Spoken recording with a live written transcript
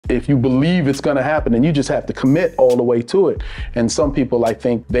if you believe it's going to happen, then you just have to commit all the way to it. And some people, I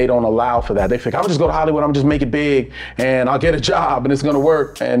think, they don't allow for that. They think, I'll just go to Hollywood, I'm just make it big, and I'll get a job, and it's going to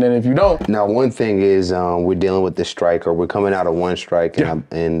work. And then if you don't. Now, one thing is we're dealing with the strike, or we're coming out of one strike,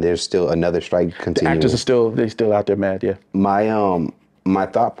 and there's still another strike continuing. The actors are still out there mad, yeah. My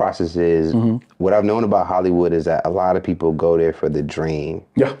thought process is, what I've known about Hollywood is that a lot of people go there for the dream.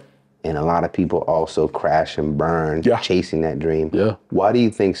 Yeah. And a lot of people also crash and burn chasing that dream. Yeah. Why do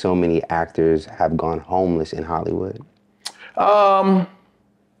you think so many actors have gone homeless in Hollywood?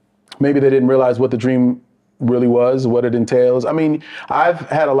 Maybe they didn't realize what the dream really was, what it entails. I mean, I've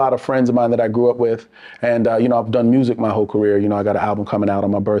had a lot of friends of mine that I grew up with, and I've done music my whole career. I got an album coming out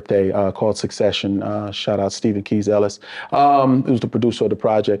on my birthday called Succession. Shout out Stephen Keys Ellis, who's the producer of the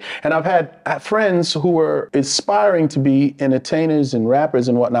project. And I've had friends who were aspiring to be entertainers and rappers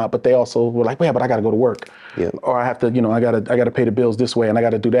and whatnot, but they also were like, well, yeah, but I got to go to work. Yeah. Or I have to, I got to pay the bills this way, and I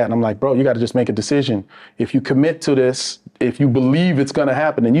got to do that. And I'm like, bro, you got to just make a decision. If you commit to this, if you believe it's going to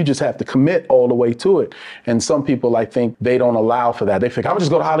happen, then you just have to commit all the way to it. And some people, I think, they don't allow for that. They think, I'll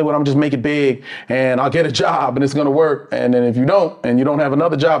just go to Hollywood, I'm just make it big, and I'll get a job, and it's going to work. And then if you don't, and you don't have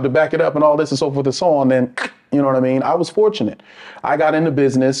another job to back it up and all this and so forth and so on, then, you know what I mean? I was fortunate. I got into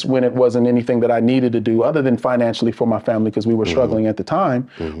business when it wasn't anything that I needed to do other than financially for my family, because we were struggling at the time.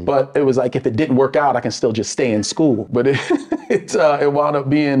 But it was like, if it didn't work out, I can still just stay in school. But it wound up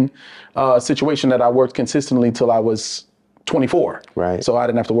being a situation that I worked consistently till I was 24. Right. So I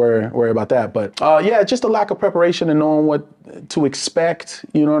didn't have to worry about that. But yeah, just a lack of preparation and knowing what to expect,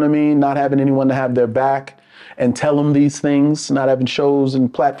 you know what I mean? Not having anyone to have their back and tell them these things, not having shows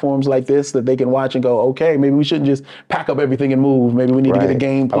and platforms like this that they can watch and go, okay, maybe we shouldn't just pack up everything and move. Maybe we need to get a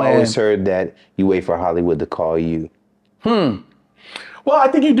game plan. I've always heard that you wait for Hollywood to call you. Well, I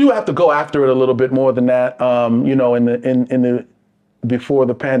think you do have to go after it a little bit more than that. Before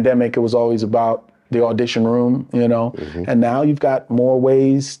the pandemic, it was always about the audition room, and now you've got more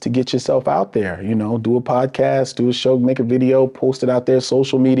ways to get yourself out there, do a podcast, do a show, make a video, post it out there,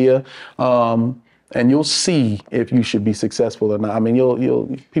 social media, and you'll see if you should be successful or not. I mean,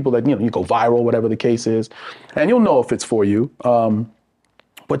 you'll people that, you go viral, whatever the case is, and you'll know if it's for you.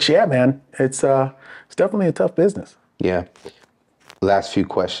 But yeah, man, it's definitely a tough business. Yeah. Last few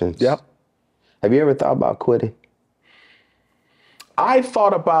questions. Yep. Have you ever thought about quitting? I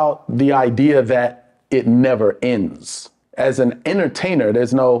thought about the idea that it never ends. As an entertainer,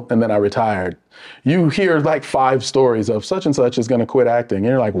 there's no, and then I retired. You hear like 5 stories of such and such is going to quit acting. And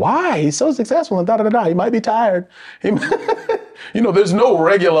you're like, why? He's so successful and da-da-da-da. He might be tired. There's no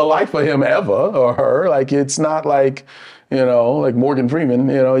regular life for him ever, or her. Like, it's not like, like Morgan Freeman,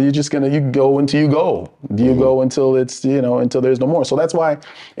 you're just you go until you go. You go until it's, until there's no more. So that's why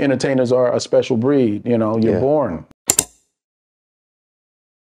entertainers are a special breed. You're born.